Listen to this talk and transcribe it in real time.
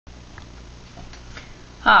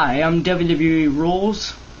Hi, I'm WWE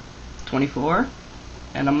Rules 24,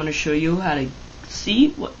 and I'm going to show you how to see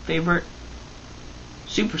what favorite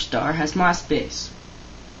superstar has MySpace.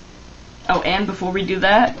 Oh, and before we do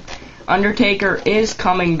that, Undertaker is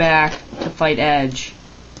coming back to fight Edge.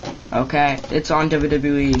 Okay, it's on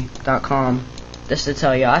WWE.com. Just to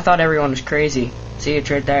tell you, I thought everyone was crazy. See,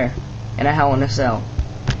 it's right there, in a Hell in a Cell.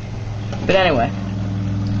 But anyway,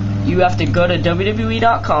 you have to go to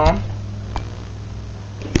WWE.com.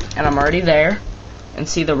 And I'm already there, and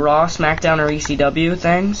see the Raw, SmackDown, or ECW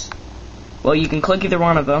things. Well, you can click either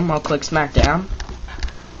one of them. I'll click SmackDown.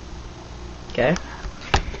 Okay.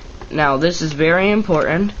 Now, this is very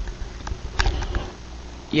important.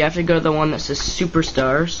 You have to go to the one that says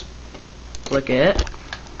Superstars. Click it.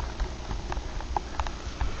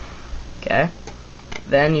 Okay.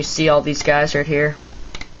 Then you see all these guys right here.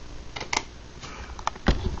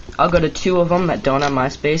 I'll go to two of them that don't have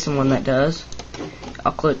MySpace and one that does.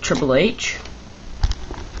 I'll click Triple H.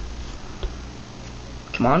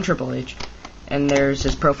 Come on, Triple H. And there's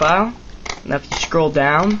his profile. Now if you scroll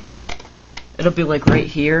down, it'll be like right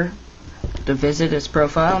here to visit his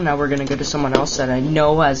profile. Now we're going to go to someone else that I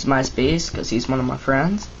know has MySpace because he's one of my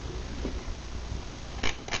friends.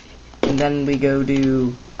 And then we go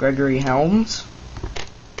to Gregory Helms.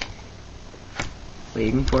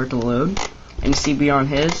 Waiting for it to load. And you see beyond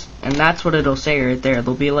his. And that's what it'll say right there.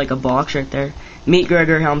 There'll be like a box right there. Meet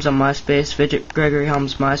Gregory Helms on MySpace. Visit Gregory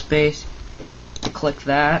Helms MySpace. Click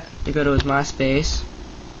that to go to his MySpace.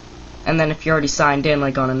 And then if you're already signed in,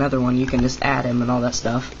 like on another one, you can just add him and all that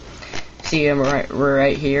stuff. See him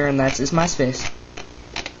right here, and that's his MySpace.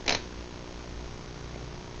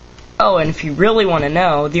 Oh, and if you really want to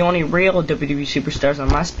know, the only real WWE superstars on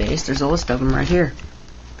MySpace, there's a list of them right here.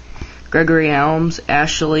 Gregory Helms,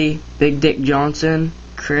 Ashley, Big Dick Johnson,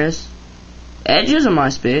 Chris. Edge is on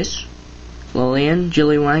MySpace. Lillian,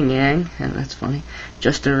 Jilly Wang Yang, and that's funny.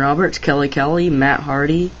 Justin Roberts, Kelly, Matt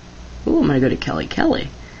Hardy. Ooh, I'm gonna go to Kelly.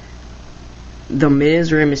 The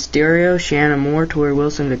Miz, Rey Mysterio, Shannon Moore, Tori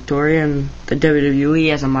Wilson, Victoria, and the WWE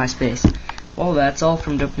has a MySpace. Well, that's all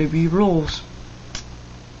from WWE Rules.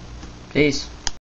 Peace.